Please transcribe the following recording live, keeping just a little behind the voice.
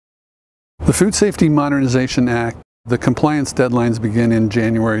The Food Safety Modernization Act, the compliance deadlines begin in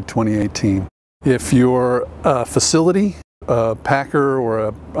January 2018. If you're a facility, a packer, or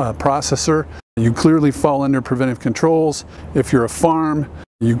a processor, you clearly fall under preventive controls. If you're a farm,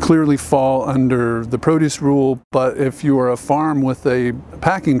 you clearly fall under the produce rule, but if you are a farm with a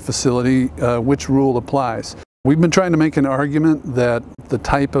packing facility, which rule applies? We've been trying to make an argument that the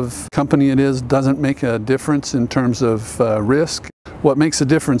type of company it is doesn't make a difference in terms of risk. What makes a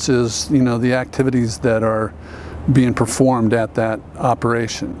difference is, the activities that are being performed at that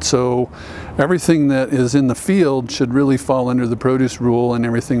operation. So everything that is in the field should really fall under the produce rule, and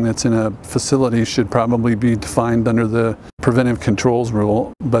everything that's in a facility should probably be defined under the preventive controls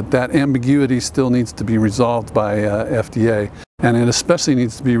rule. But that ambiguity still needs to be resolved by FDA, and it especially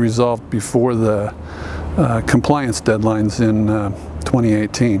needs to be resolved before the compliance deadlines in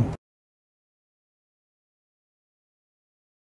 2018.